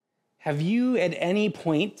Have you at any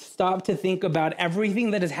point stopped to think about everything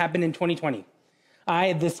that has happened in 2020?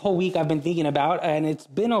 This whole week I've been thinking about, and it's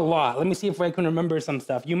been a lot. Let me see if I can remember some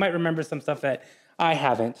stuff. You might remember some stuff that I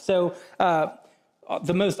haven't. So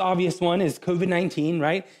the most obvious one is COVID-19,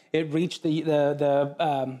 right? It reached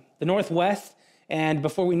the Northwest, and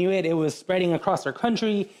before we knew it, it was spreading across our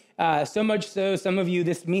country. So much so, some of you,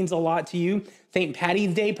 this means a lot to you. St.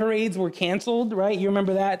 Patty's Day parades were canceled, right? You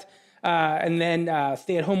remember that? And then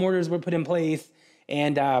stay-at-home orders were put in place,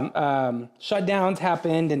 and shutdowns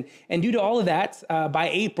happened. And due to all of that, by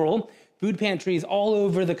April, food pantries all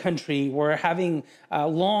over the country were having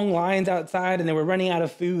long lines outside, and they were running out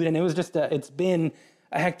of food. And it was just it's been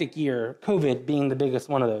a hectic year, COVID being the biggest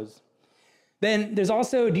one of those. Then there's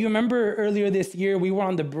also, do you remember earlier this year, we were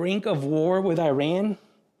on the brink of war with Iran?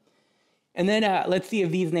 And then let's see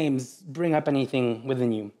if these names bring up anything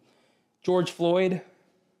within you. George Floyd,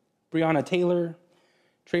 Breonna Taylor,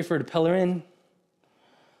 Trayford Pellerin.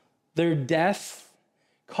 Their deaths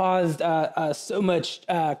caused so much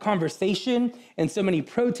conversation and so many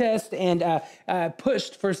protests and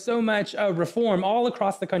pushed for so much reform all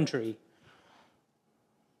across the country.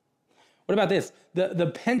 What about this?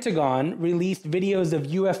 The Pentagon released videos of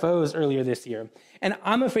UFOs earlier this year. And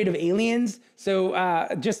I'm afraid of aliens,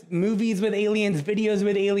 so just movies with aliens, videos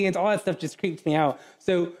with aliens, all that stuff just creeps me out.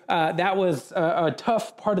 So that was a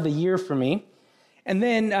tough part of the year for me. And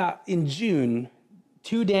then in June,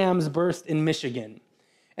 2 dams burst in Michigan.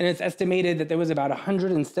 And it's estimated that there was about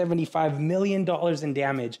 $175 million in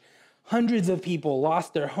damage. Hundreds of people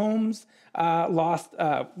lost their homes, lost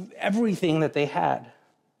everything that they had.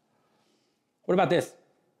 What about this?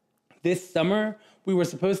 This summer, we were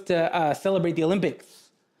supposed to celebrate the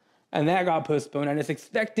Olympics, and that got postponed. And it's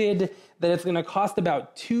expected that it's going to cost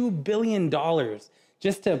about $2 billion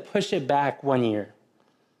just to push it back 1 year.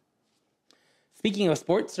 Speaking of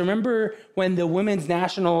sports, remember when the women's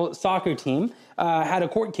national soccer team had a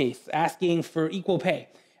court case asking for equal pay,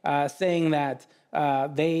 saying that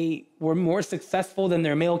they were more successful than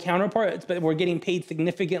their male counterparts, but were getting paid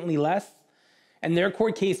significantly less? And their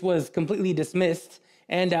court case was completely dismissed.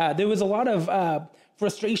 And there was a lot of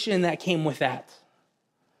frustration that came with that.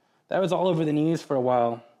 That was all over the news for a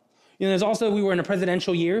while. You know, there's also, we were in a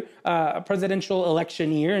presidential year, a presidential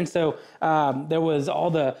election year. And so there was all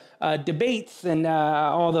the debates and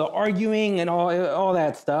all the arguing and all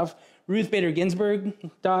that stuff. Ruth Bader Ginsburg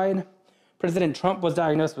died. President Trump was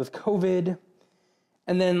diagnosed with COVID.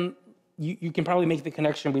 And then you can probably make the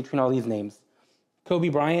connection between all these names. Kobe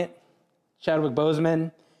Bryant, Chadwick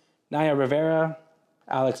Boseman, Naya Rivera,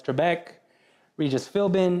 Alex Trebek, Regis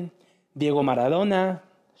Philbin, Diego Maradona,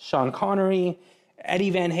 Sean Connery, Eddie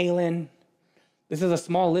Van Halen. This is a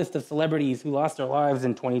small list of celebrities who lost their lives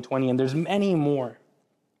in 2020, and there's many more.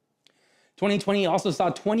 2020 also saw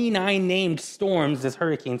 29 named storms this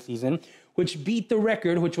hurricane season, which beat the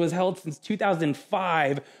record, which was held since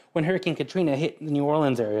 2005 when Hurricane Katrina hit the New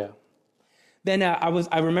Orleans area. Then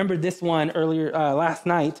I remembered this one earlier last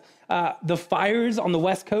night. The fires on the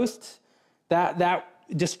West Coast, that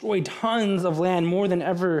destroyed tons of land more than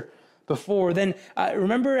ever before. Then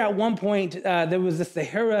remember at one point there was the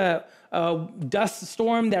Sahara dust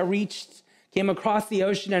storm that came across the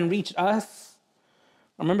ocean and reached us.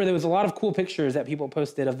 I remember there was a lot of cool pictures that people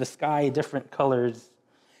posted of the sky, different colors.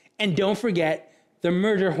 And don't forget the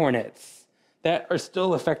murder hornets that are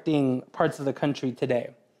still affecting parts of the country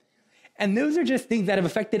today. And those are just things that have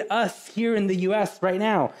affected us here in the US right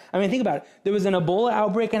now. I mean, think about it. There was an Ebola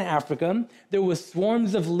outbreak in Africa. There was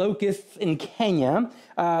swarms of locusts in Kenya.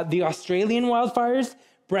 The Australian wildfires.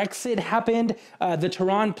 Brexit happened. The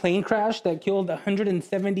Tehran plane crash that killed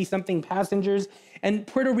 170-something passengers. And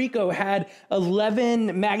Puerto Rico had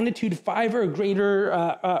 11 magnitude 5 or greater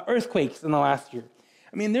earthquakes in the last year.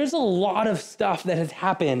 I mean, there's a lot of stuff that has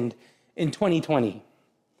happened in 2020.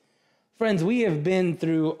 Friends, we have been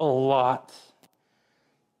through a lot.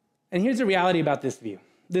 And here's the reality about this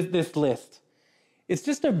list. It's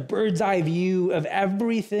just a bird's eye view of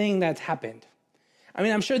everything that's happened. I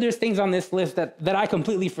mean, I'm sure there's things on this list that I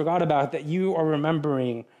completely forgot about that you are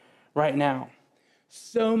remembering right now.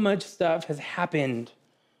 So much stuff has happened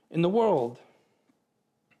in the world.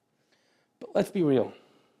 But let's be real.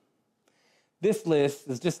 This list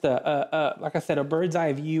is just like I said, a bird's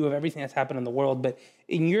eye view of everything that's happened in the world. But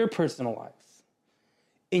in your personal lives,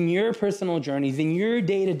 in your personal journeys, in your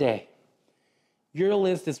day-to-day, your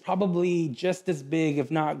list is probably just as big,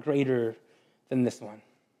 if not greater, than this one.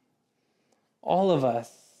 All of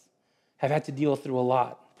us have had to deal through a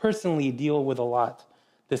lot, personally deal with a lot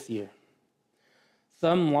this year.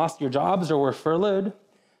 Some lost your jobs or were furloughed.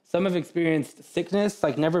 Some have experienced sickness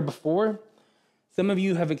like never before. Some of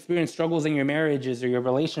you have experienced struggles in your marriages or your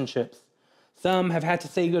relationships. Some have had to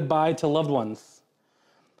say goodbye to loved ones.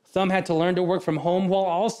 Some had to learn to work from home while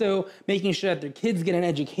also making sure that their kids get an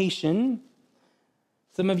education.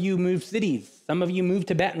 Some of you moved cities. Some of you moved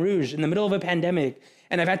to Baton Rouge in the middle of a pandemic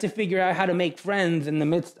and have had to figure out how to make friends in the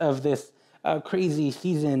midst of this crazy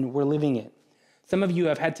season we're living in. Some of you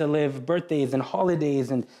have had to live birthdays and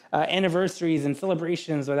holidays and anniversaries and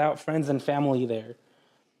celebrations without friends and family there.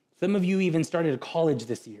 Some of you even started college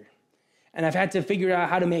this year and have had to figure out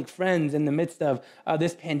how to make friends in the midst of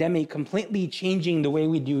this pandemic completely changing the way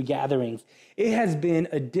we do gatherings. It has been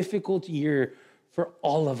a difficult year for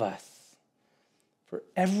all of us, for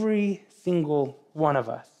every single one of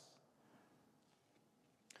us.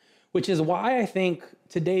 Which is why I think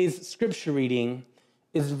today's scripture reading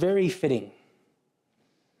is very fitting.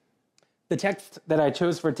 The text that I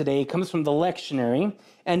chose for today comes from the lectionary,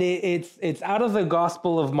 and it's out of the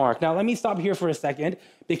Gospel of Mark. Now, let me stop here for a second,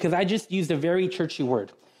 because I just used a very churchy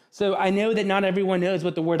word. So I know that not everyone knows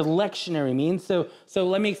what the word lectionary means, so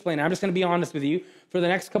let me explain. I'm just going to be honest with you. For the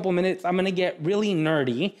next couple minutes, I'm going to get really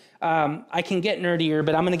nerdy. I can get nerdier,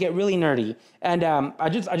 but I'm going to get really nerdy. And I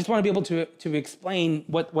just want to be able to explain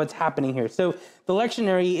what's happening here. So the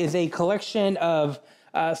lectionary is a collection of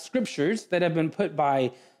scriptures that have been put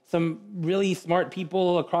by some really smart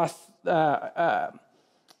people across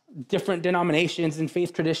different denominations and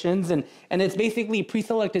faith traditions. And it's basically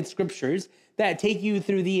pre-selected scriptures that take you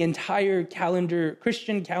through the entire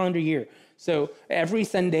Christian calendar year. So every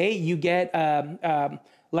Sunday you get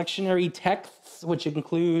lectionary texts, which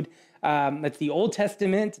include, that's the Old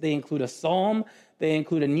Testament, they include a Psalm, they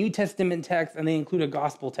include a New Testament text, and they include a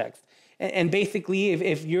gospel text. And basically,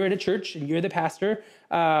 if you're at a church and you're the pastor,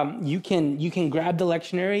 you can grab the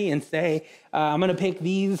lectionary and say, I'm going to pick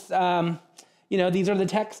these, these are the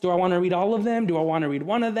texts. Do I want to read all of them? Do I want to read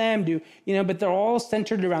one of them? But they're all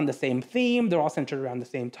centered around the same theme. They're all centered around the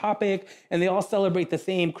same topic, and they all celebrate the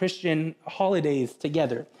same Christian holidays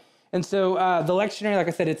together. And so the lectionary, like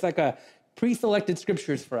I said, it's like a pre-selected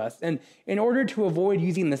scriptures for us. And in order to avoid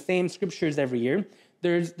using the same scriptures every year,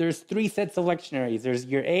 there's three sets of lectionaries. There's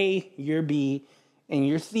year A, year B, and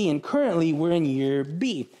year C. And currently we're in year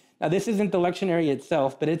B. Now this isn't the lectionary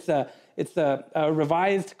itself, but it's a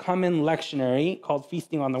revised common lectionary called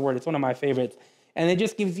Feasting on the Word. It's one of my favorites. And it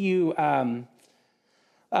just gives you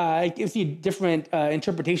different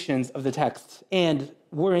interpretations of the text. And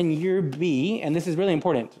we're in year B, and this is really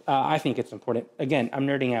important. I think it's important. Again, I'm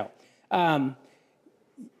nerding out.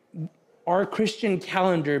 Our Christian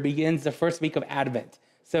calendar begins the first week of Advent.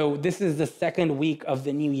 So this is the second week of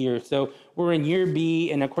the new year. So we're in year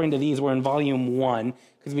B, and according to these, we're in volume 1,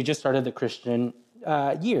 because we just started the Christian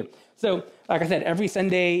year. So like I said, every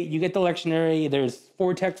Sunday you get the lectionary. There's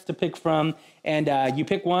 4 texts to pick from, and you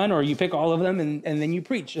pick one or you pick all of them, and then you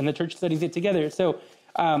preach, and the church studies it together. So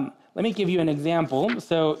let me give you an example.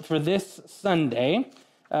 So for this Sunday,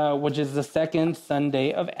 which is the second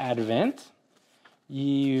Sunday of Advent,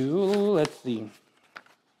 let's see.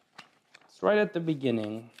 It's right at the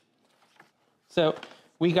beginning. So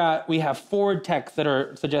we have 4 texts that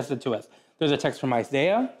are suggested to us. There's a text from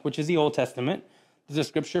Isaiah, which is the Old Testament. There's a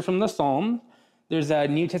scripture from the Psalm. There's a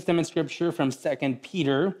New Testament scripture from 2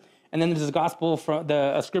 Peter. And then there's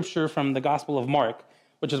a scripture from the Gospel of Mark,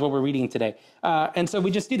 which is what we're reading today. And so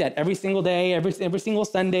we just do that every single day, every single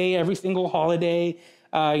Sunday, every single holiday.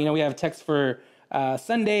 We have texts for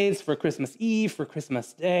Sundays, for Christmas Eve, for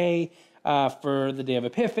Christmas Day, for the Day of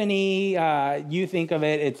Epiphany. You think of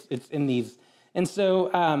it, it's in these. And so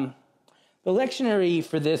the lectionary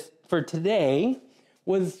for today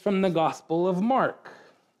was from the Gospel of Mark.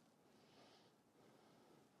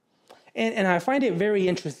 And I find it very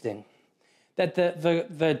interesting that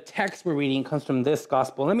the text we're reading comes from this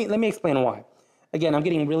gospel. Let me explain why. Again, I'm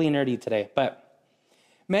getting really nerdy today, but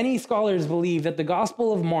many scholars believe that the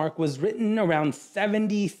Gospel of Mark was written around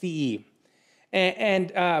 70 CE.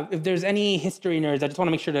 And if there's any history nerds, I just want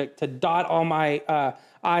to make sure to dot all my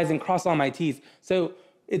I's and cross all my T's. So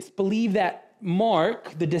it's believed that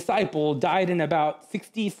Mark, the disciple, died in about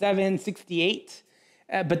 67, 68,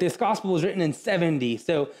 but this gospel was written in 70.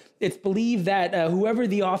 So it's believed that whoever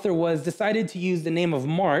the author was decided to use the name of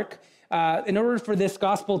Mark in order for this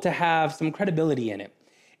gospel to have some credibility in it.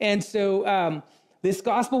 And so this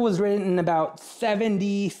gospel was written in about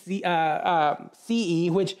 70 CE,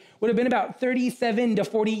 which would have been about 37 to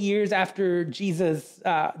 40 years after Jesus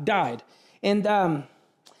died. And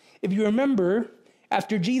if you remember,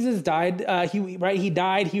 After Jesus died, he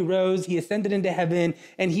died, he rose, he ascended into heaven,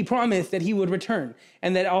 and he promised that he would return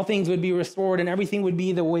and that all things would be restored and everything would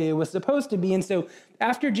be the way it was supposed to be. And so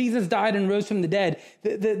after Jesus died and rose from the dead,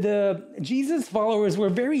 the Jesus followers were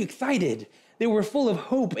very excited. They were full of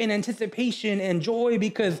hope and anticipation and joy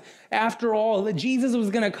because after all, Jesus was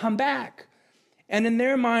going to come back. And in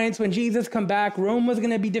their minds, when Jesus come back, Rome was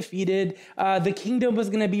going to be defeated, the kingdom was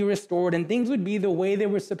going to be restored, and things would be the way they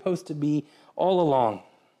were supposed to be all along.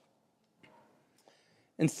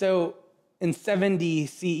 And so in 70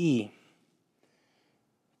 CE,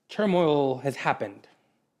 turmoil has happened.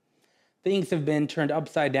 Things have been turned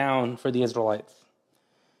upside down for the Israelites.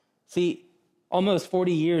 See, almost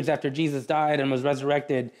 40 years after Jesus died and was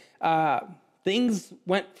resurrected, things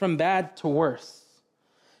went from bad to worse.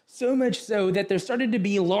 So much so that there started to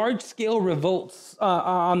be large-scale revolts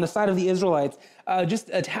on the side of the Israelites, just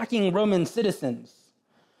attacking Roman citizens.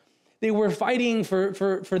 They were fighting for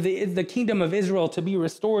the kingdom of Israel to be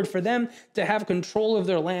restored, for them to have control of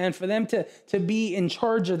their land, for them to be in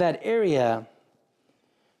charge of that area.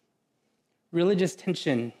 Religious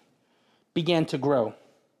tension began to grow.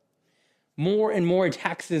 More and more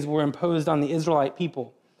taxes were imposed on the Israelite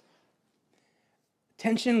people.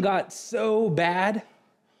 Tension got so bad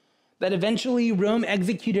that eventually Rome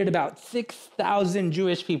executed about 6,000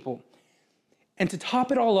 Jewish people. And to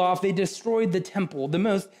top it all off, they destroyed the temple, the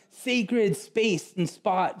most sacred space and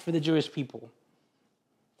spot for the Jewish people.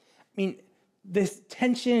 I mean, this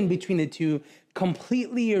tension between the two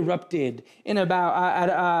completely erupted in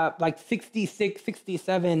about like 66,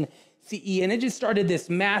 67 CE, and it just started this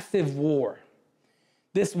massive war.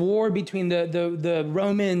 This war between the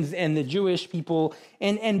Romans and the Jewish people.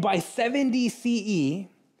 And by 70 CE,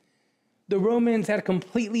 the Romans had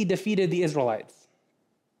completely defeated the Israelites.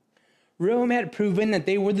 Rome had proven that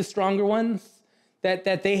they were the stronger ones,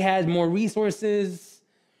 that they had more resources.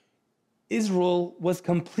 Israel was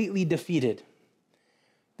completely defeated.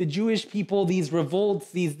 The Jewish people, these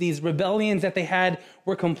revolts, these rebellions that they had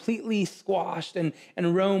were completely squashed, and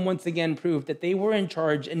Rome once again proved that they were in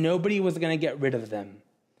charge and nobody was going to get rid of them.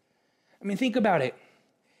 I mean, think about it.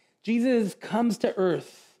 Jesus comes to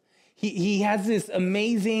earth. He has this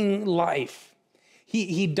amazing life.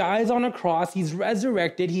 He dies on a cross. He's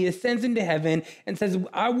resurrected. He ascends into heaven and says,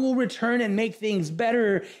 I will return and make things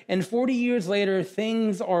better. And 40 years later,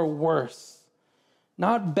 things are worse.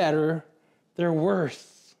 Not better, they're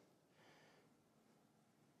worse.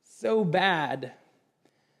 So bad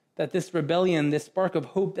that this rebellion, this spark of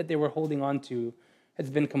hope that they were holding on to, has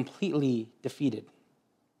been completely defeated.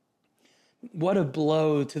 What a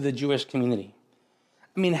blow to the Jewish community.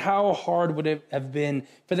 I mean, how hard would it have been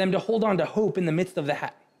for them to hold on to hope in the midst of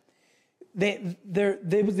that? This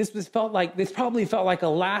probably felt like a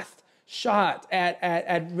last shot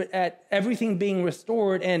at everything being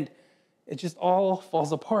restored, and it just all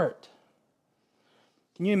falls apart.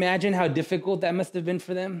 Can you imagine how difficult that must have been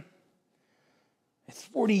for them? It's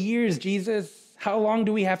 40 years, Jesus. How long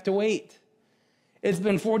do we have to wait? It's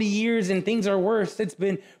been 40 years and things are worse. It's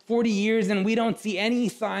been 40 years and we don't see any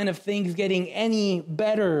sign of things getting any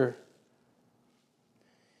better.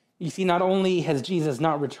 You see, not only has Jesus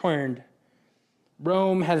not returned,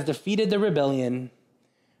 Rome has defeated the rebellion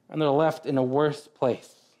and they're left in a worse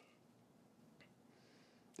place.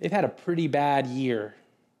 They've had a pretty bad year.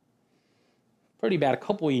 Pretty bad, a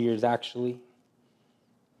couple of years actually.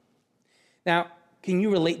 Now, can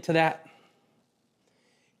you relate to that?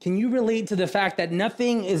 Can you relate to the fact that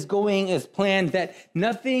nothing is going as planned, that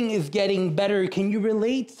nothing is getting better? Can you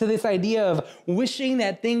relate to this idea of wishing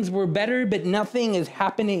that things were better, but nothing is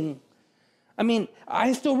happening? I mean,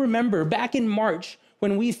 I still remember back in March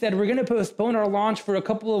when we said we're going to postpone our launch for a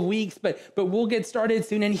couple of weeks, but we'll get started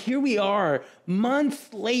soon. And here we are,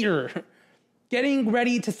 months later, getting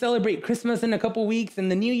ready to celebrate Christmas in a couple weeks and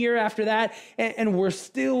the new year after that, and we're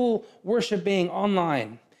still worshiping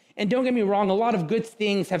online. And don't get me wrong, a lot of good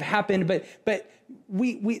things have happened, but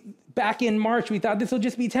we back in March, we thought this will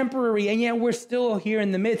just be temporary, and yet we're still here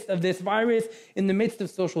in the midst of this virus, in the midst of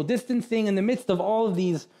social distancing, in the midst of all of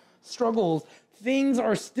these struggles. Things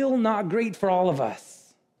are still not great for all of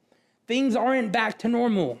us. Things aren't back to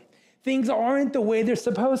normal. Things aren't the way they're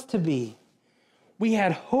supposed to be. We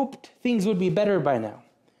had hoped things would be better by now.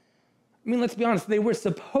 I mean, let's be honest, they were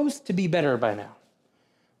supposed to be better by now,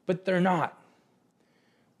 but they're not.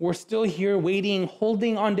 We're still here waiting,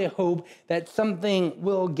 holding on to hope that something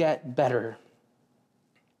will get better.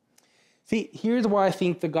 See, here's why I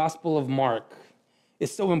think the Gospel of Mark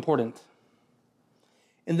is so important.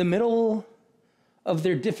 In the middle of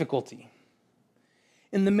their difficulty,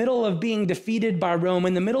 in the middle of being defeated by Rome,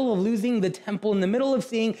 in the middle of losing the temple, in the middle of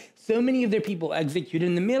seeing so many of their people executed,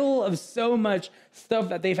 in the middle of so much stuff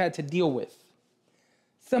that they've had to deal with,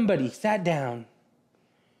 somebody sat down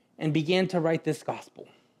and began to write this gospel.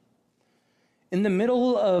 In the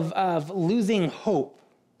middle of losing hope,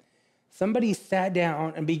 somebody sat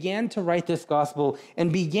down and began to write this gospel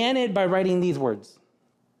and began it by writing these words.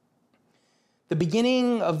 The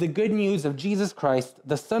beginning of the good news of Jesus Christ,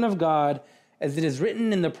 the Son of God, as it is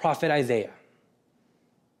written in the prophet Isaiah.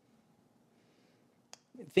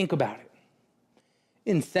 Think about it.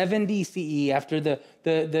 In 70 CE, after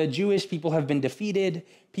the Jewish people have been defeated,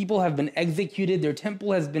 people have been executed, their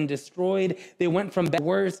temple has been destroyed, they went from bad to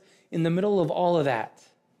worse. In the middle of all of that,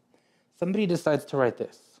 somebody decides to write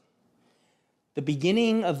this. The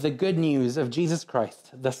beginning of the good news of Jesus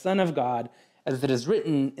Christ, the Son of God, as it is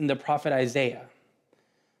written in the prophet Isaiah.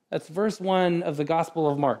 That's verse 1 of the Gospel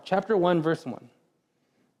of Mark, chapter 1, verse 1.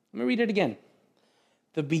 Let me read it again.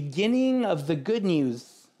 The beginning of the good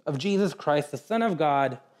news of Jesus Christ, the Son of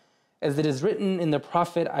God, as it is written in the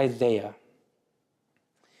prophet Isaiah.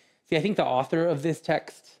 See, I think the author of this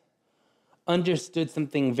text understood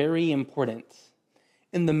something very important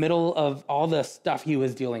in the middle of all the stuff he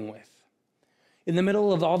was dealing with. In the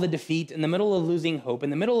middle of all the defeat, in the middle of losing hope, in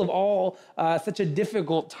the middle of all such a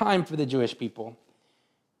difficult time for the Jewish people,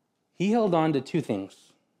 he held on to two things.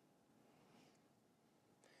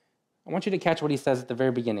 I want you to catch what he says at the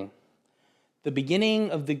very beginning. The beginning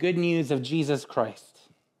of the good news of Jesus Christ.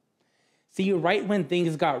 See, right when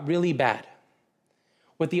things got really bad,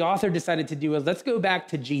 what the author decided to do is let's go back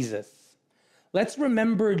to Jesus. Let's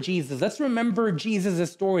remember Jesus. Let's remember Jesus'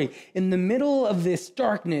 story. In the middle of this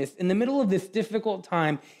darkness, in the middle of this difficult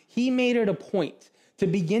time, he made it a point to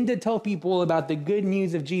begin to tell people about the good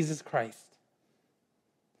news of Jesus Christ.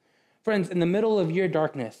 Friends, in the middle of your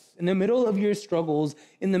darkness, in the middle of your struggles,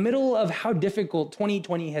 in the middle of how difficult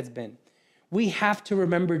 2020 has been, we have to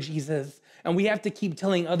remember Jesus, and we have to keep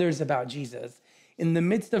telling others about Jesus. In the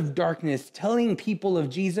midst of darkness, telling people of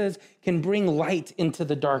Jesus can bring light into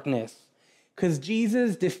the darkness. Because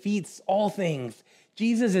Jesus defeats all things.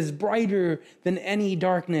 Jesus is brighter than any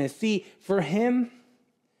darkness. See, for him,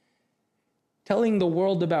 telling the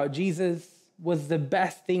world about Jesus was the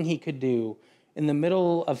best thing he could do in the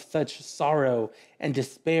middle of such sorrow and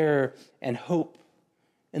despair and hope,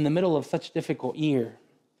 in the middle of such difficult year.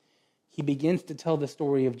 He begins to tell the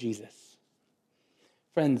story of Jesus.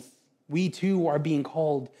 Friends, we too are being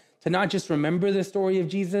called to not just remember the story of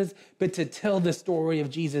Jesus, but to tell the story of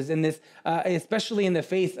Jesus in this, especially in the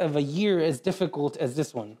face of a year as difficult as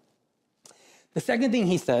this one. The second thing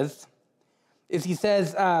he says is he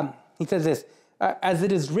says this, as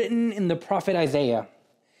it is written in the prophet Isaiah.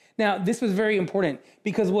 Now, this was very important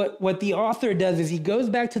because what the author does is he goes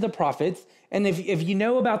back to the prophets. And if you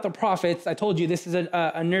know about the prophets, I told you this is a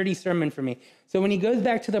nerdy sermon for me. So when he goes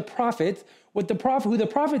back to the prophets, who the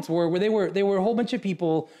prophets were they were a whole bunch of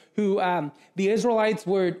people who the Israelites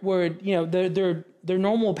were their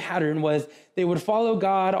normal pattern was they would follow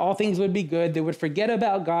God, all things would be good, they would forget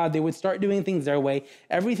about God, they would start doing things their way,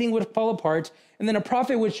 everything would fall apart, and then a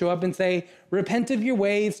prophet would show up and say, repent of your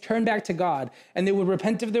ways, turn back to God. And they would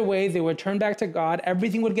repent of their ways, they would turn back to God,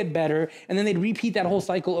 everything would get better, and then they'd repeat that whole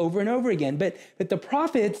cycle over and over again. But the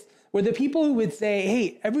prophets were the people who would say,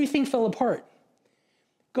 hey, everything fell apart.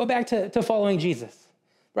 Go back to following Jesus,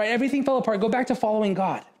 right? Everything fell apart. Go back to following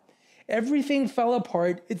God. Everything fell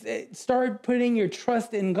apart. Start putting your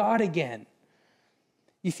trust in God again.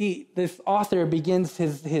 You see, this author begins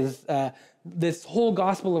his this whole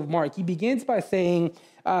Gospel of Mark. He begins by saying,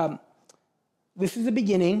 this is the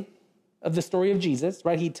beginning of the story of Jesus,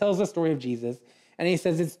 right? He tells the story of Jesus, and he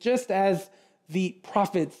says it's just as the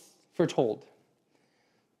prophets foretold.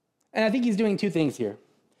 And I think he's doing two things here.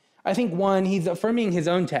 I think one, he's affirming his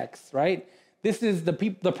own text, right? This is the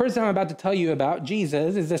person I'm about to tell you about,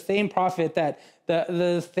 Jesus, is the same prophet that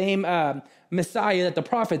the same Messiah that the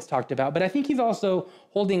prophets talked about. But I think he's also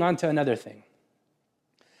holding on to another thing.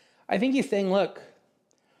 I think he's saying, look,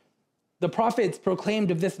 the prophets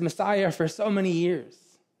proclaimed of this Messiah for so many years,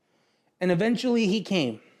 and eventually he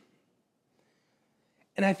came.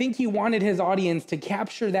 And I think he wanted his audience to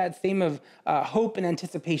capture that same of hope and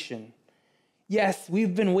anticipation. Yes,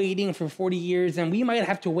 we've been waiting for 40 years, and we might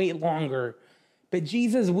have to wait longer, but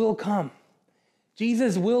Jesus will come.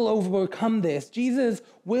 Jesus will overcome this. Jesus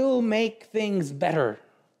will make things better.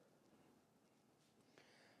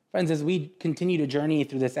 Friends, as we continue to journey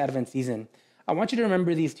through this Advent season, I want you to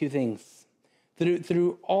remember these two things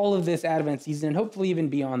through all of this Advent season, and hopefully even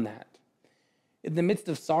beyond that. In the midst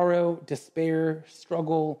of sorrow, despair,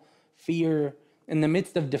 struggle, fear, in the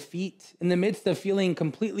midst of defeat, in the midst of feeling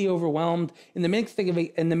completely overwhelmed, in the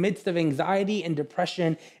midst of anxiety and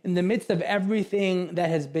depression, in the midst of everything that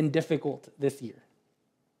has been difficult this year.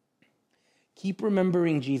 Keep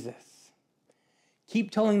remembering Jesus.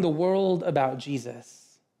 Keep telling the world about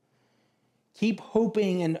Jesus. Keep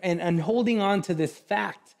hoping and holding on to this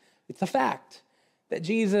fact. It's a fact that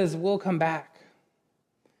Jesus will come back.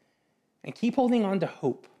 And keep holding on to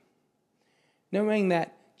hope, knowing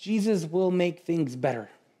that Jesus will make things better.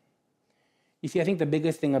 You see, I think the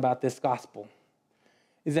biggest thing about this gospel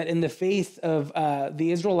is that in the face of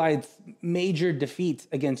the Israelites' major defeat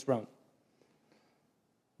against Rome,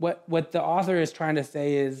 what the author is trying to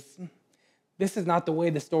say is, this is not the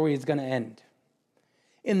way the story is going to end.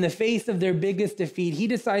 In the face of their biggest defeat, he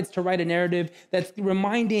decides to write a narrative that's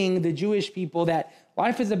reminding the Jewish people that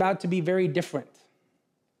life is about to be very different.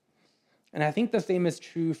 And I think the same is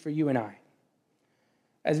true for you and I.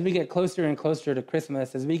 As we get closer and closer to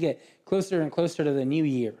Christmas, as we get closer and closer to the new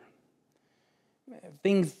year,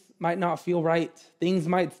 things might not feel right. Things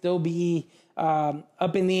might still be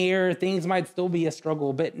up in the air. Things might still be a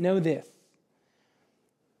struggle. But know this.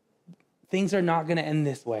 Things are not going to end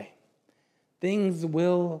this way. Things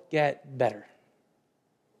will get better.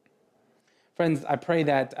 Friends, I pray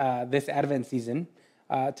that this Advent season,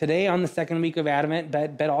 today on the second week of Advent,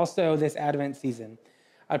 but also this Advent season,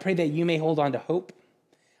 I pray that you may hold on to hope.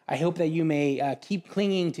 I hope that you may keep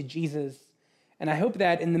clinging to Jesus. And I hope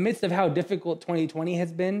that in the midst of how difficult 2020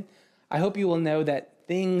 has been, I hope you will know that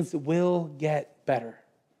things will get better.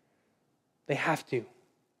 They have to.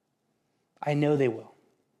 I know they will.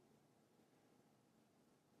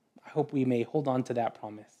 I hope we may hold on to that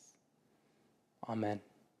promise. Amen.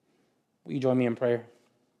 Will you join me in prayer?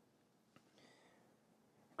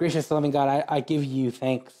 Gracious, loving God, I give you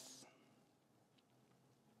thanks.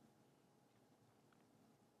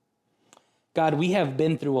 God, we have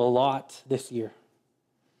been through a lot this year.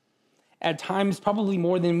 At times, probably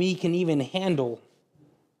more than we can even handle.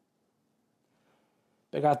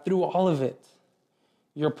 But God, through all of it,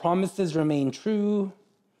 your promises remain true.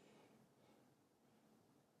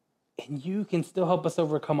 And you can still help us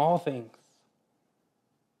overcome all things.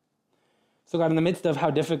 So God, in the midst of how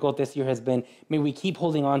difficult this year has been, may we keep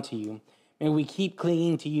holding on to you. May we keep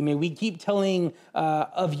clinging to you. May we keep telling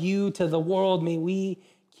of you to the world. May we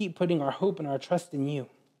keep putting our hope and our trust in you.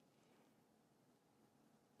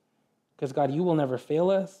 Because God, you will never fail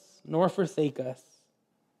us nor forsake us.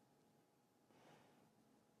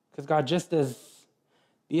 Because God, just as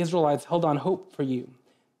the Israelites held on hope for you,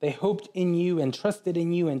 they hoped in you and trusted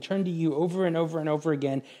in you and turned to you over and over and over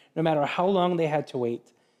again, no matter how long they had to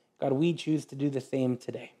wait. God, we choose to do the same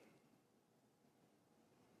today.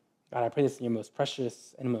 God, I pray this in your most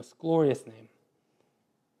precious and most glorious name.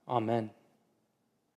 Amen.